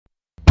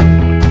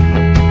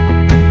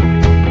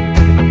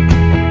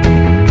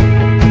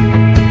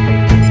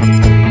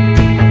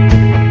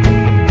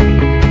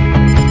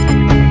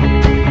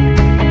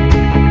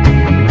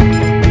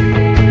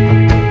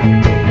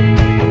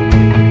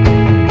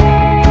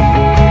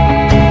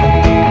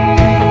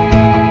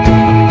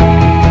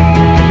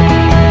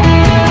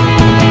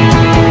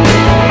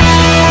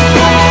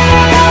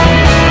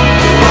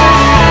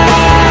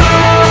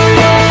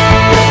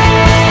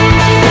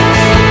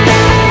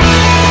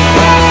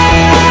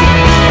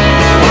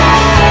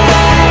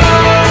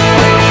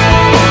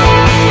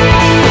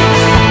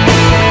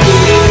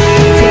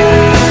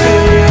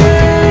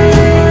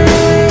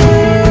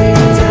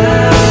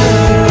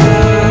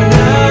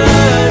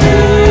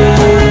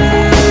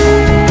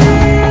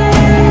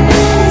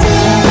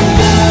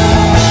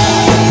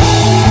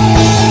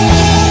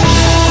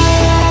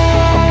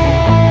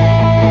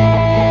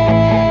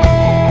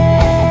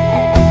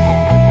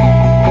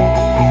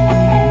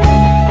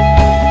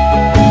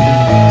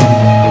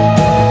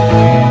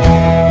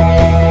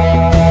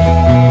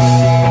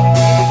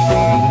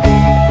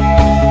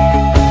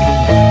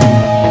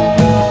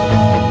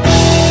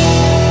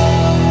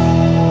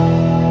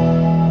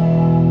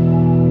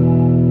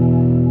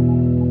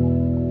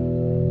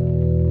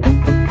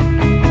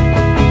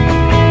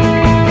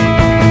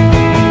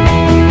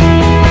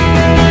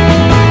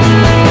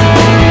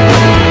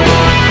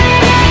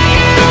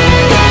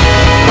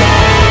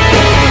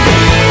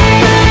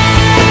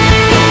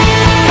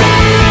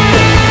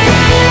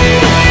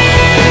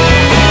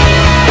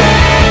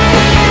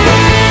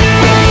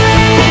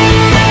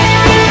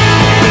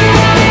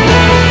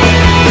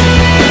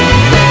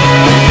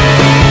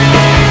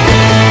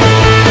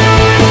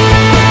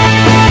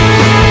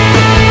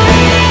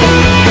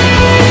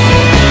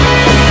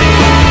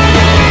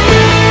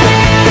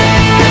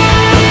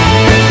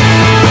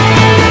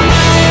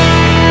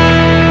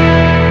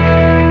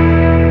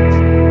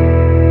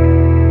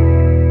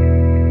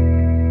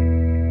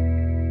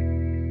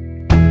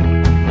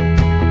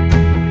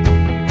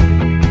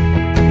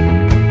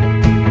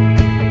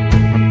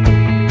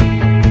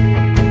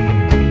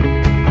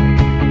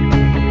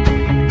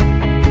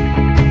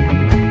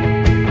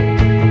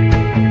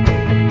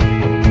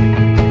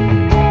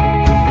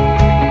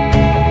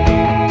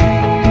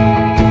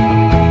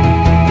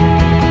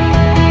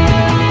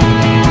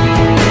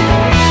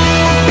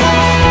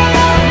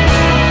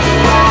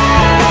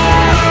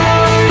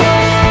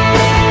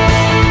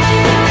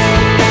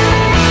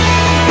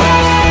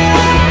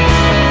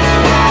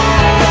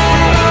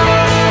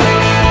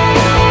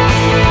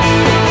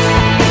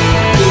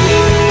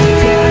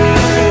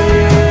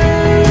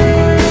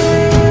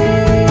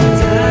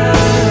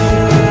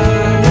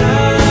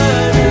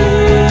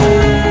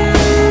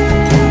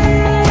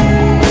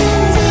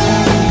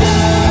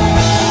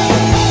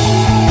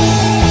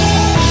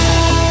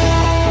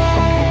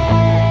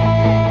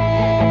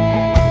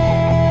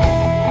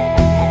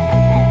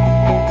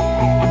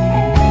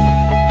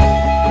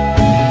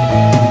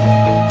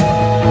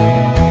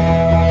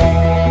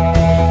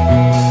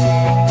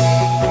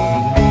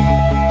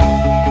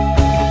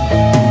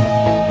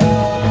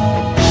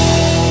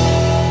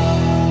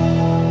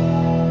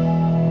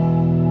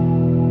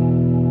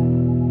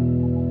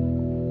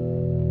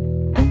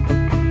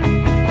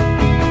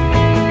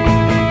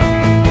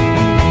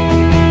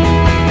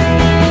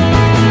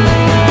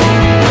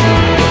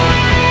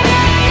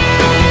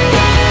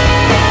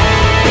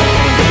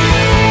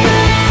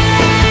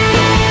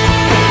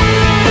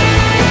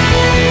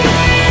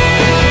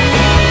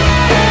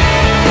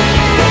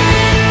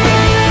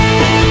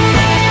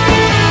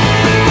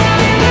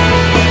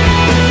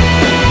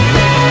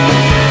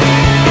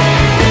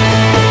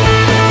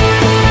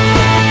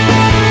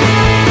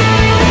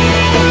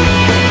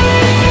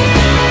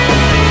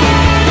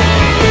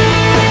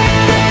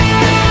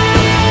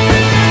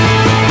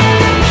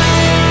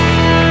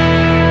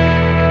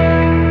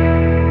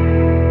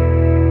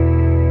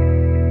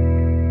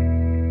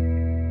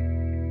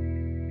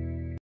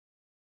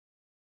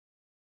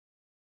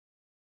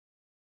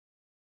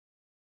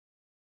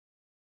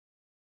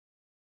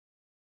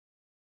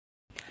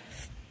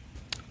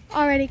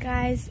Alrighty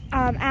guys,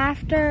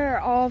 after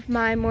all of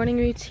my morning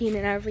routine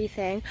and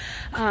everything,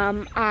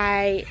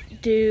 I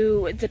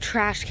do the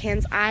trash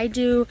cans. I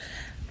do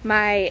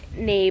my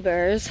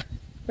neighbors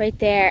right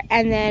there,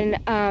 and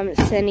then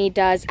Cindy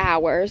does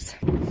ours.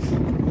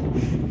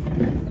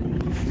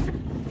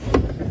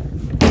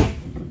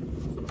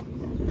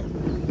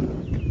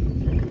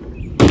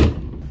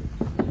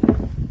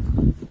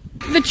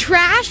 The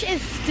trash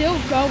is still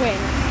going.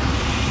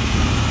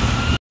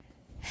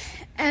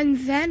 And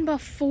then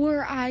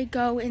before I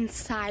go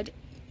inside,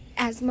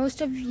 as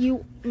most of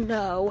you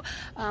know,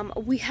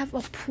 we have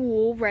a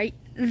pool right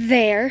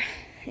there,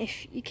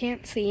 if you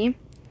can't see.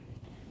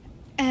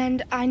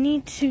 And I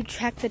need to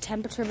check the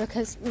temperature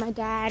because my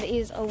dad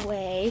is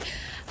away.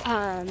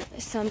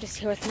 So I'm just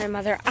here with my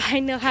mother. I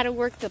know how to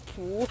work the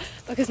pool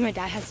because my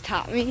dad has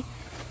taught me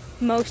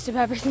most of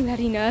everything that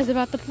he knows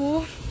about the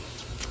pool.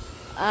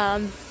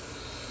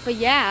 But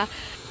yeah,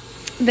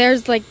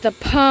 there's like the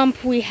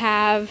pump. We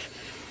have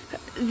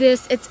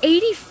this, it's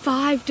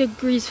 85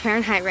 degrees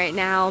Fahrenheit right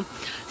now,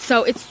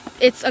 so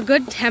it's a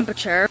good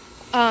temperature.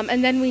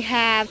 And then we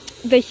have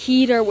the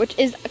heater, which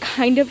is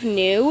kind of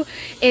new.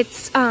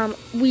 It's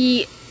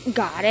we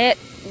got it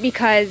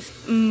because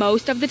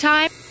most of the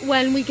time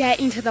when we get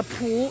into the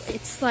pool,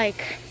 it's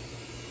like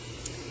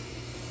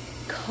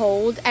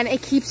cold and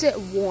it keeps it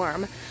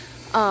warm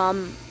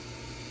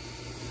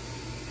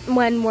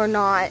when we're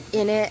not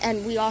in it.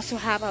 And we also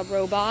have a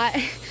robot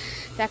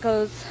that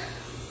goes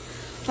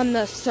on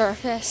the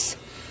surface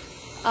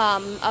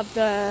of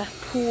the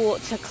pool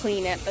to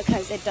clean it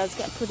because it does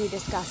get pretty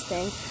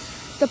disgusting.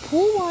 The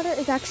pool water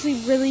is actually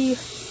really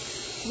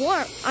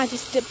warm. I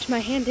just dipped my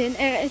hand in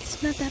and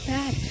it's not that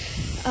bad.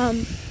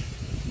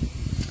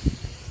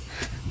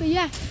 But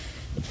yeah,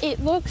 it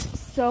looks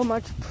so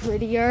much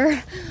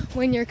prettier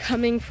when you're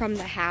coming from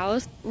the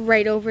house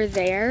right over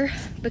there,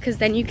 because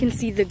then you can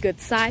see the good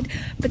side.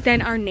 But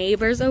then our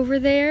neighbors over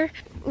there,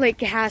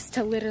 like, has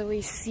to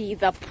literally see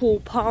the pool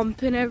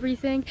pump and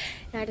everything.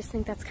 And I just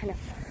think that's kind of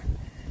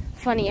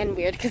funny and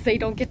weird because they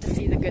don't get to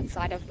see the good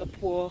side of the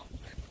pool.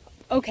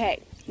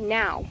 Okay,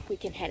 now we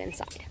can head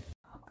inside.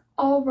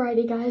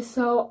 Alrighty guys,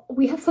 so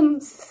we have some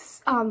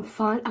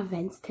fun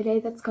events today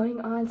that's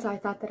going on, so I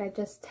thought that I'd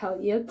just tell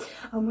you.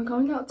 We're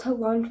going out to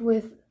lunch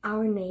with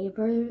our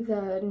neighbor,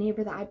 the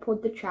neighbor that I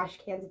pulled the trash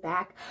cans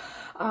back.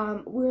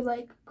 We're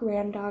like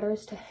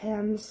granddaughters to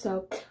him,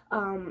 so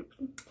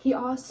he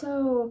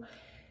also,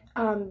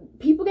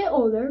 people get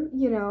older,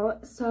 you know,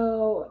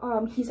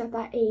 so he's at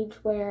that age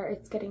where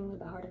it's getting a little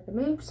bit harder to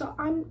move, so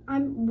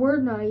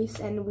we're nice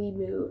and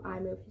I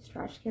move his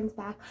trash cans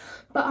back.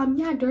 But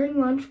yeah, during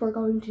lunch we're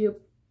going to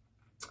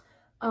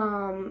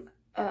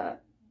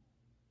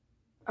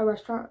a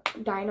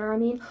restaurant, diner I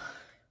mean,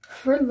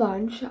 for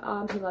lunch.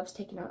 He loves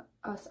taking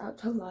us out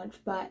to lunch,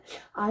 but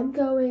I'm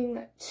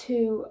going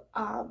to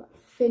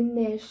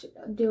finish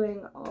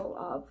doing all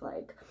of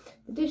like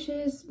the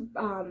dishes,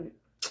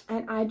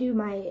 and I do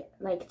my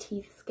like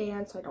teeth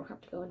scan so I don't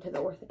have to go into the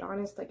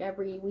orthodontist like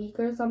every week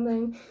or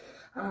something.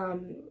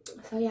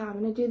 So yeah, I'm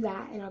gonna do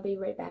that and I'll be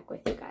right back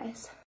with you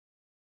guys.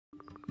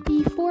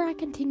 Before I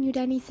continued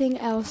anything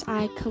else,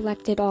 I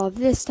collected all of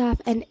this stuff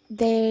and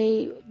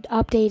they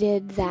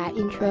updated that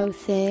intro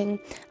thing.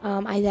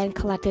 I then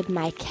collected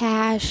my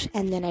cash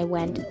and then I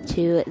went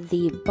to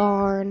the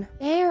barn.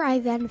 There I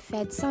then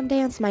fed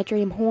Sundance, my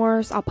dream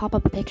horse. I'll pop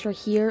up a picture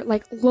here.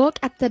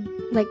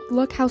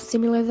 Look how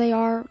similar they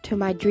are to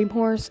my dream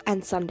horse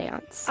and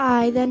Sundance.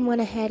 I then went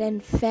ahead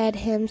and fed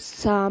him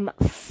some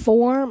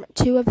form,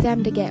 2 of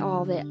them to get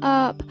all of it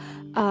up.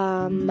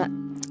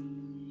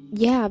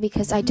 Yeah,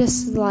 because I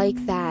just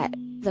like that,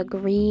 the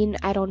green,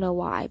 I don't know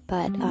why,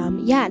 but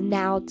yeah,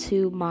 now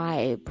to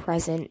my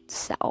present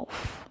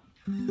self.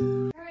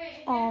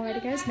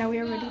 Alrighty guys, now we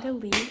are ready to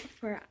leave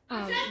for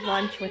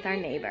lunch with our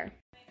neighbor.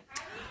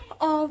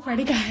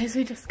 Alrighty guys,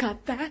 we just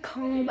got back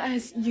home,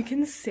 as you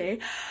can see.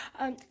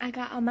 I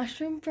got a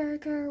mushroom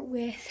burger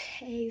with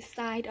a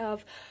side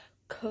of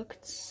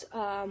cooked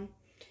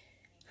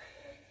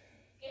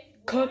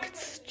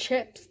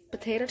chips,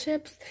 potato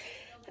chips.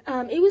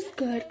 It was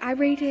good. I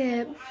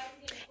rated it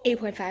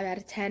 8.5 out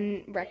of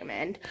 10,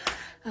 recommend.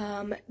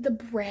 The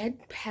bread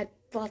had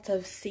lots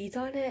of seeds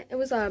on it. It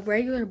was a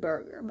regular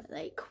burger, but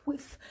like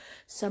with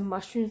some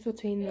mushrooms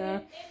between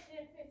the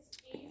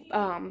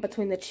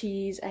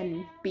cheese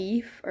and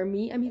beef, or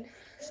meat, I mean.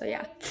 So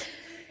yeah,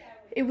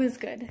 it was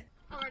good.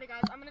 Alrighty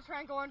guys, I'm gonna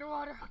try and go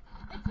underwater.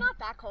 It's not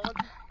that cold,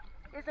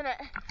 isn't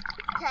it?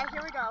 Okay,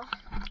 here we go.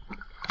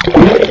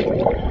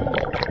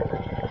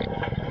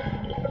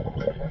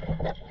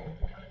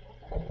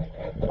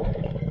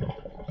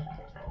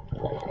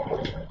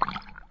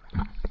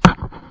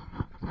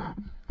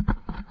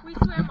 We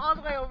swam all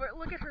the way over.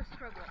 Look at her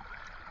struggling.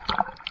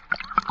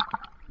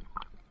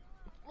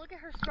 Look at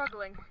her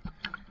struggling.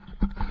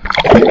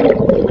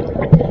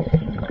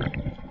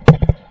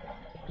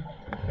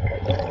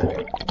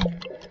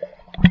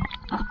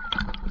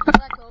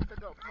 Let go of the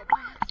GoPro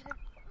by accident.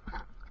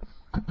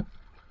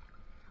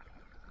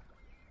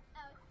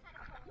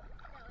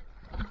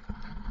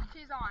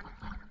 She's on.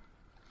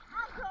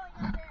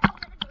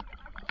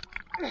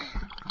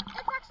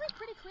 It's actually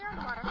pretty clear in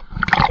the water.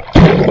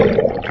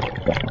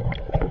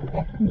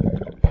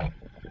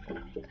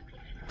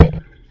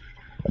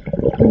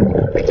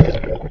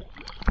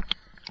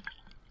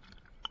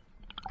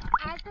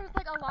 As there's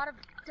like a lot of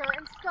dirt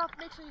and stuff,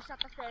 make sure you shut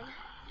the thing.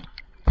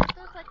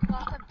 There's like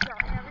lots of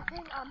dirt and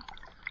everything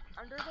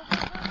under the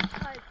water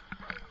because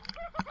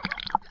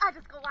I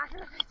just go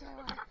laughing at this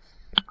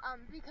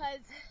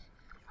because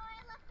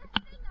I left the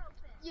thing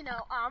open. You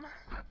know,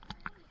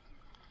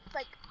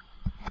 like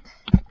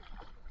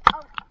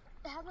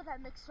it hasn't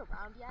been mixed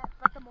around yet,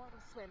 but the more we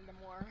swim, the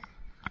more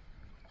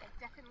it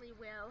definitely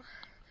will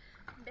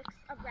mix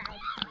around.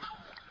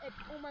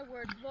 Oh my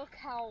word, look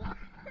how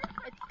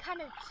it's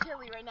kind of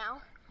chilly right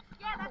now.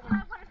 Yeah, that's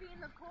why I want to be in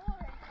the pool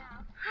right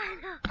now. I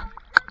know. I was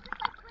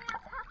just like way on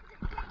top of the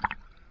thing,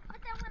 but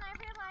then when I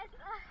realized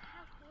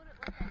how cool it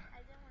was,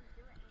 I didn't want to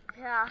do it anymore.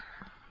 Yeah.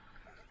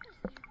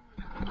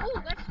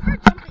 Oh, let's start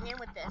jumping in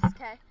with this,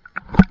 okay?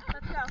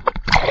 Let's go.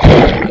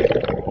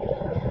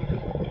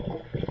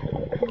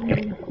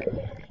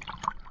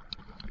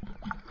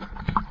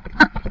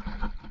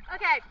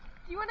 Okay,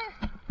 do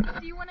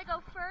you wanna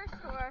go first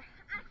or?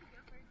 I can go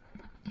first.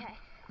 Okay.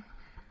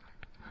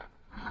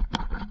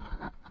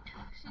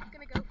 She's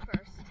gonna go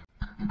first.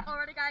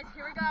 Alrighty guys,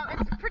 here we go.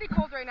 It's pretty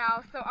cold right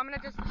now, so I'm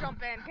gonna just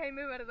jump in. Okay,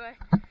 move out of the way.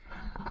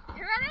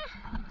 You ready?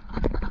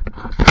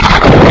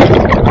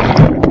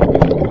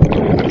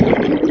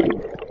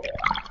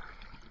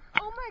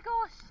 Oh my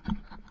gosh.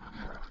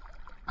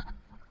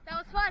 That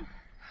was fun.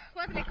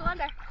 Wasn't it,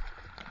 Glenda?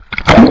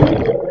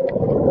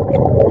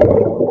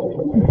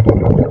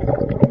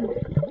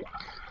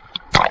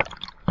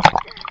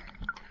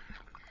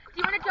 Do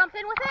you want to jump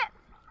in with it?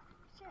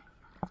 Sure.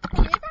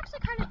 It is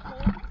actually kind of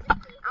cold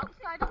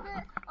outside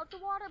of the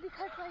water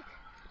because like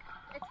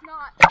it's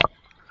not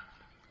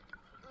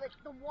like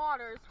the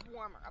water's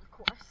warmer, of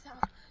course. So,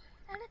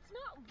 and it's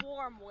not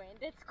warm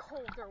wind; it's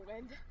colder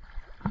wind.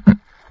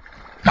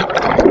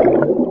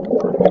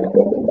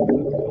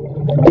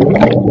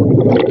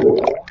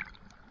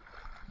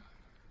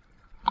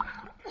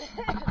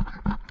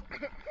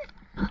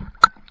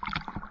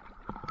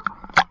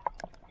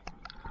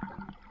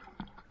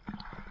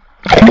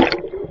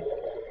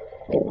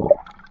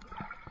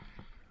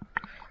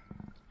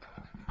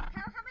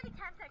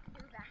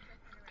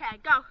 Okay,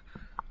 go.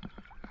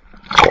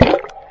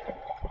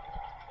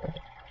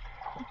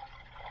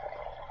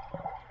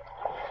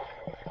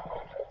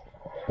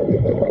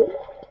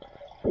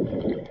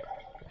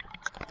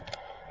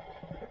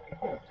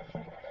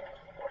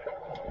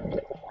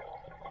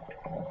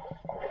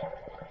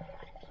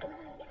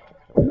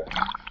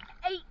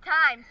 Eight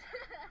times.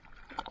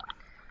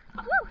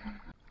 Woo.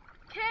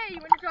 Okay, you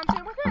want to jump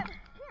in with it?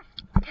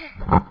 Yeah. Okay.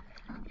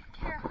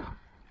 Here.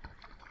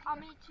 I'll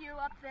meet you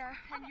up there,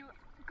 and you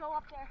go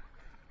up there.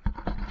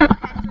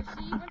 Okay, so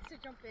she wants to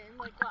jump in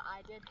like what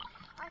I did.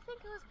 I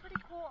think it was pretty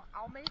cool.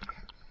 I'll make,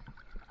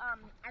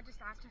 I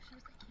just asked her, she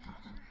was like, yeah,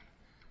 sure.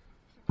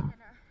 She's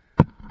gonna,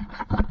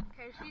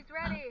 okay, she's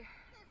ready.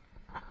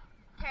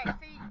 Okay,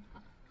 so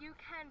you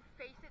can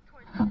face it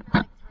towards me and then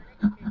like turn it.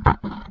 Okay, go.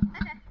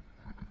 Okay.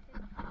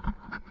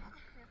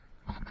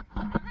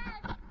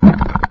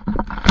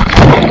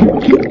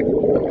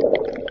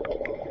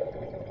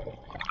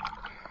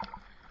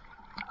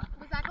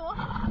 Was that cool?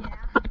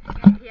 Yeah.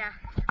 Okay, yeah.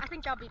 I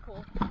think that'll be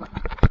cool.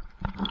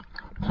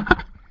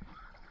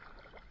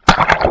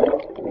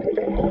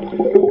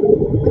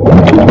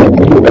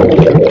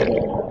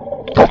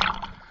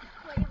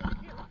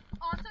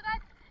 Also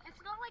guys,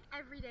 it's not like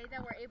every day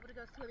that we're able to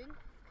go swimming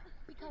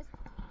because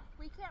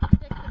we can't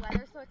predict the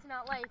weather, so it's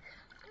not like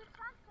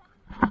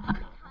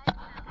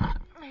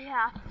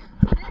yeah.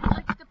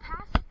 Like the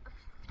past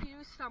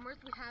few summers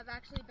we have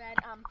actually been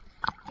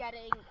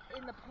getting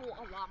in the pool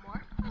a lot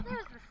more. Oh,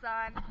 there's the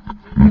sun.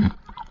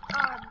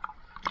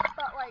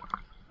 But like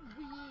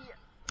we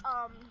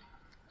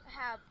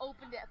have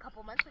opened it a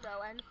couple months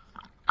ago and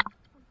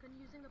we've been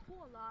using the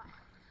pool a lot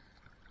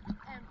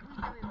and we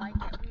really like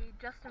it. We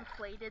just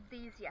inflated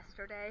these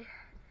yesterday.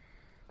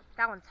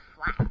 That one's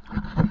flat, you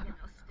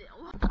know,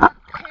 still.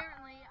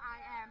 Apparently I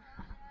am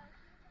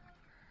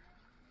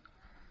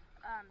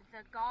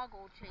the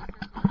goggle chasers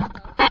with the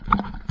boat.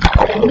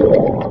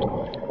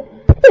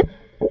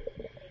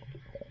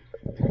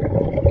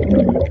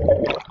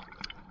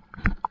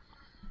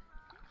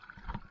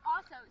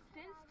 Also,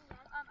 since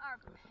our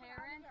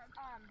parents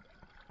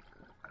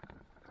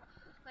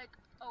like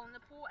own the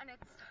pool and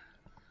it's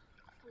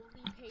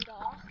fully paid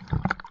off,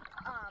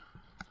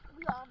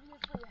 we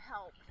obviously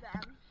help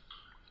them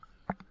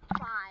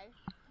by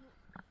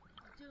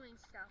doing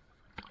stuff.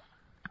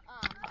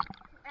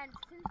 And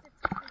since it's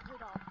fully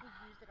paid off, we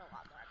use it a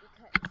lot more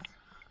because,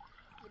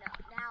 you know,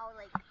 now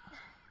like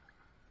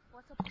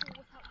what's a pool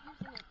without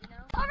using it, you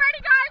know?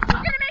 Alrighty guys,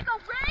 we're gonna make a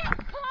wave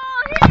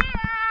pool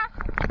here!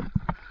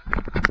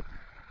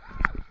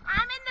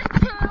 I'm in the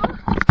tube,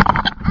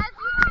 as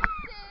you can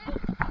see.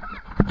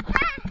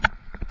 Hey!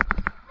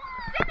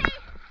 Sydney!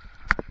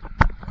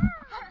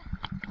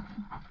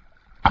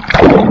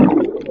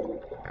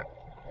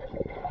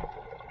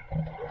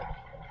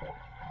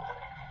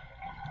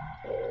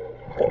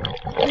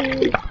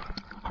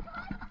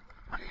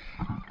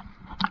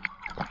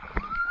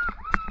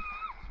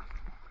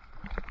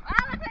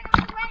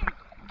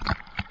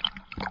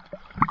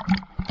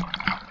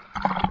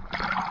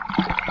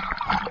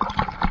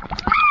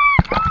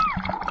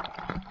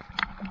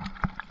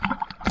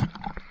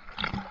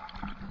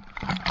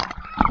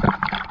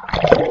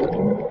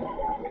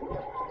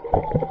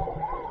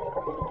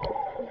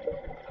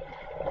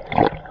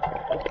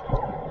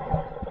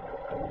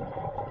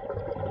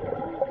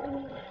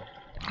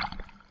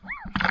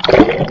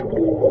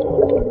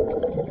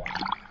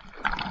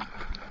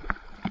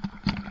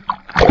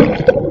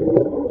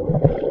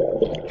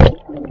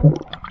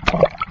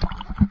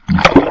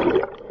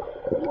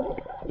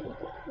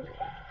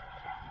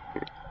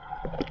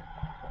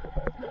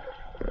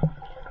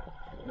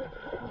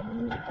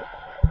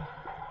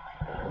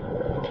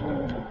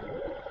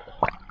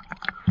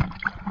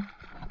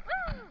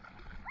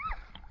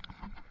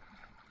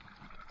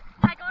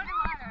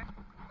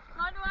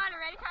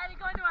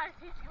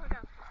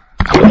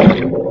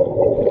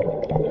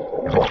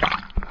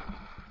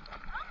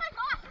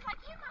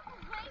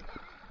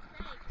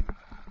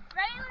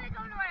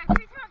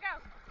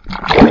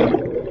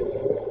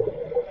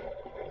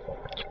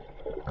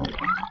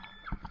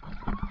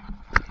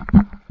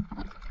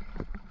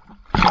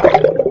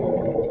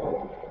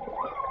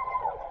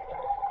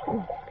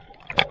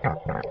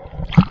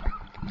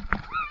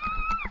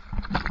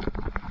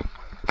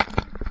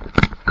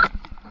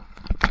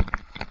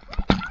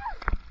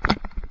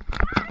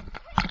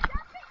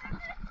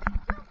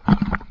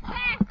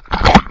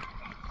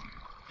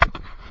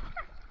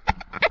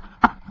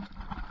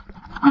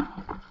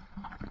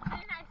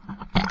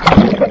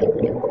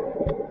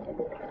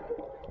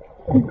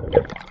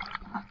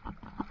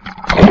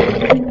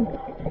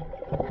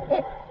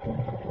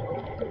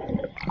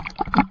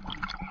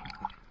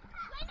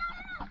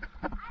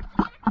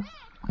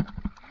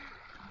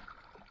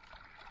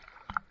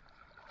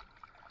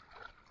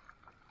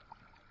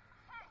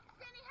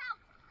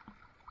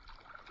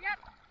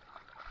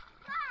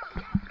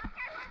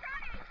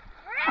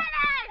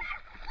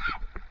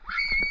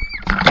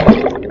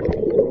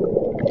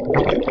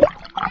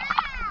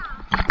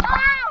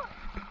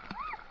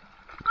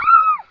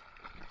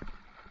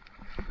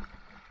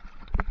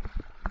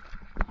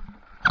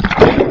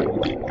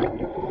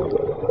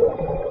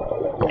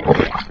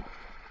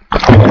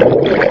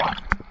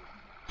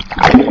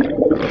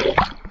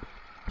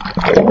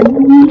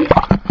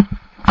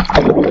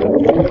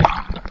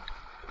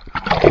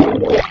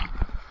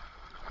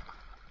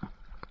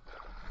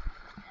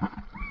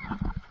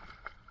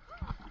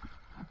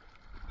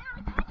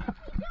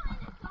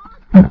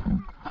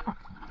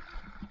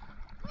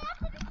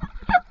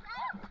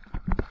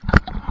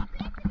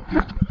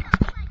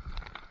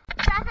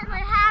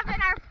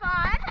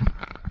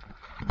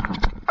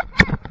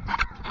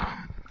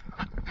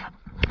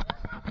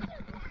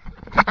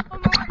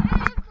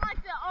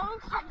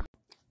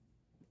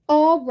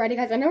 Alrighty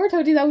guys, I never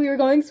told you that we were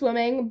going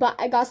swimming, but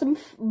I got some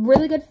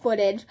really good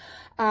footage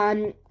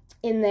in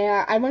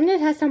there. I wanted to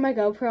test out my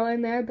GoPro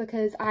in there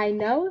because I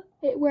know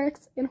it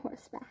works in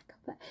horseback.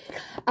 But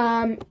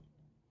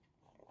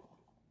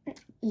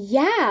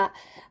yeah,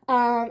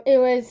 it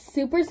was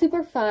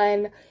super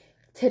fun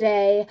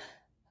today.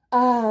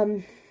 I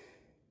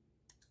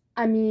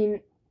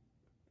mean,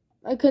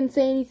 I couldn't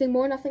say anything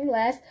more, nothing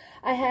less.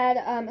 I had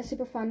a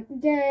super fun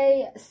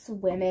day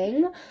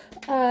swimming.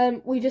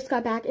 We just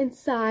got back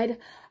inside.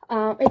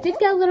 It did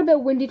get a little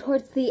bit windy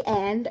towards the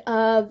end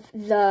of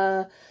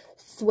the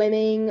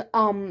swimming.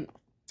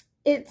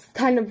 It's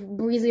kind of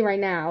breezy right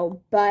now,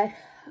 but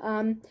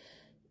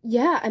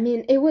yeah, I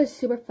mean, it was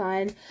super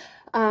fun.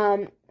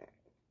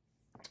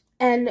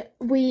 And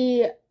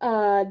we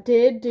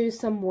did do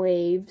some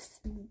wave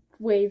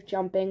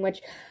jumping,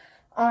 which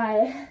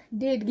I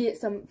did get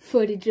some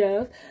footage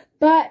of,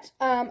 but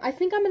I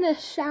think I'm gonna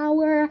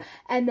shower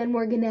and then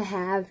we're gonna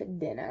have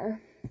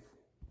dinner.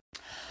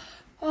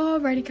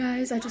 Alrighty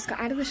guys, I just got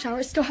out of the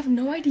shower. Still have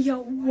no idea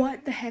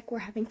what the heck we're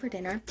having for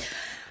dinner.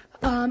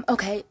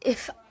 Okay,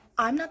 if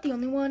I'm not the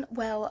only one,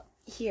 well,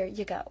 here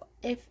you go.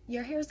 If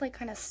your hair is like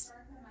kind of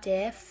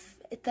stiff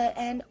at the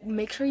end,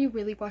 make sure you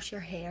really wash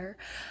your hair.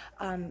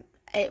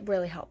 It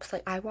really helps.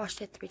 Like, I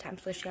washed it 3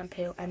 times with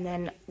shampoo and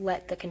then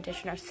let the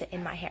conditioner sit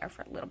in my hair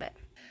for a little bit.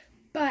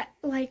 But,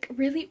 like,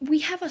 really, we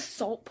have a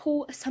salt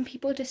pool. Some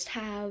people just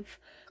have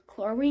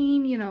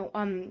chlorine, you know,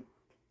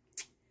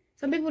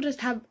 some people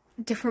just have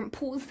different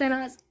pools than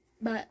us.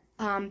 But,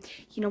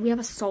 you know, we have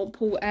a salt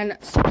pool and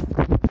salt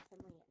pool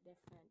is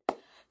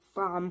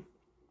different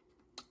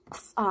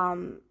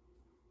from,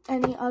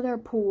 any other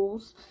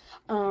pools.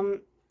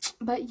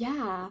 But,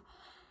 yeah,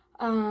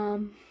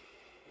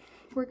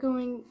 we're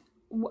going...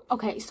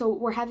 Okay, so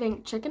we're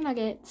having chicken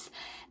nuggets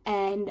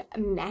and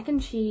mac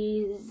and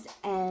cheese,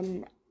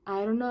 and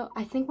I don't know,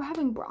 I think we're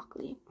having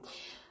broccoli.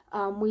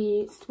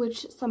 We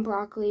switch some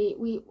broccoli,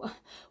 we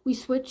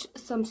switch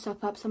some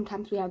stuff up.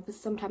 Sometimes we have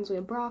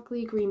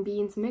broccoli, green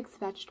beans, mixed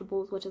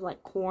vegetables, which is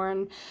like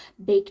corn,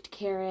 baked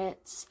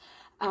carrots,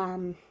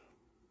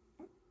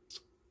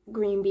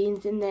 green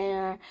beans in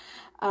there.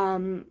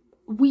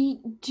 We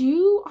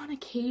do on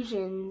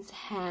occasions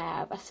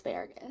have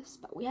asparagus,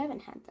 but we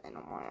haven't had that in a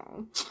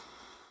while.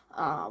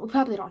 We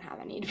probably don't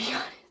have any, to be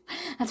honest.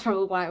 That's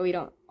probably why we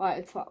don't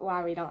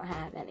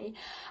have any.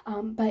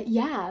 But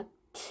yeah,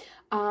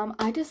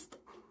 I just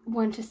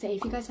want to say,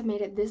 if you guys have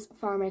made it this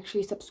far, make sure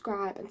you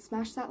subscribe and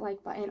smash that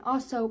like button.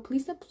 Also,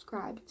 please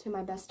subscribe to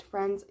my best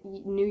friend's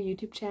new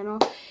YouTube channel.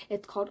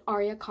 It's called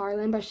Aria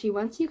Carlin, but she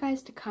wants you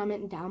guys to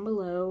comment down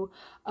below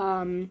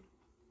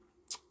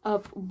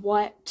of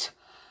what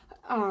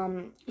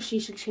she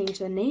should change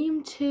the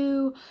name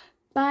to.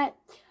 But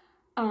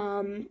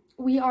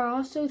we are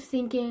also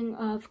thinking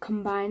of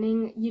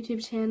combining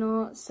YouTube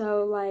channel,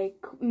 so like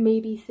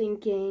maybe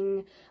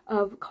thinking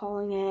of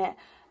calling it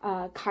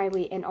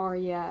Kylie,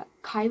 Aria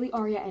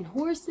and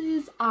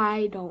Horses.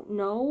 I don't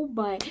know,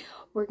 but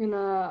we're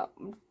gonna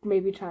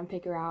maybe try and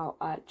figure out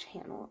a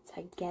channel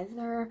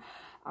together.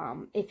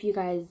 How do you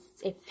guys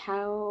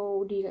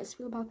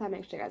feel about that?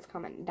 Make sure you guys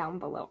comment down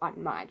below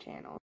on my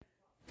channel.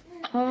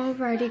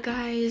 Alrighty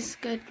guys,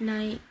 good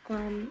night.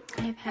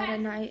 I've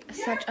had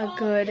such a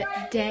good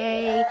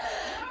day.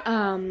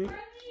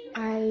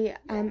 I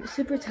am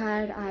super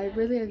tired. I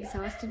really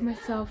exhausted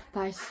myself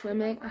by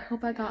swimming. I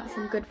hope I got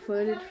some good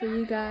footage for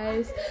you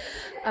guys.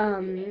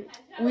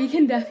 We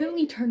can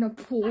definitely turn a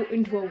pool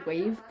into a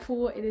wave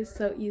pool. It is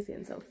so easy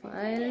and so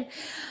fun.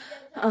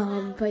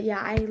 But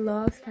yeah, I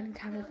love spending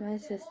time with my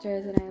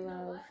sisters, and I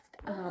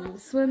love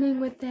swimming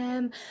with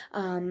them.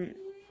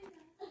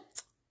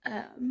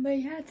 But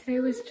yeah, today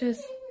was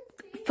just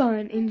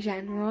fun in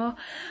general.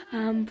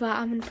 But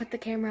I'm gonna put the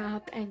camera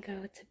up and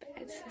go to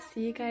bed. So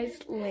see you guys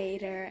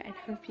later, and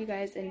hope you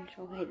guys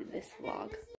enjoyed this vlog.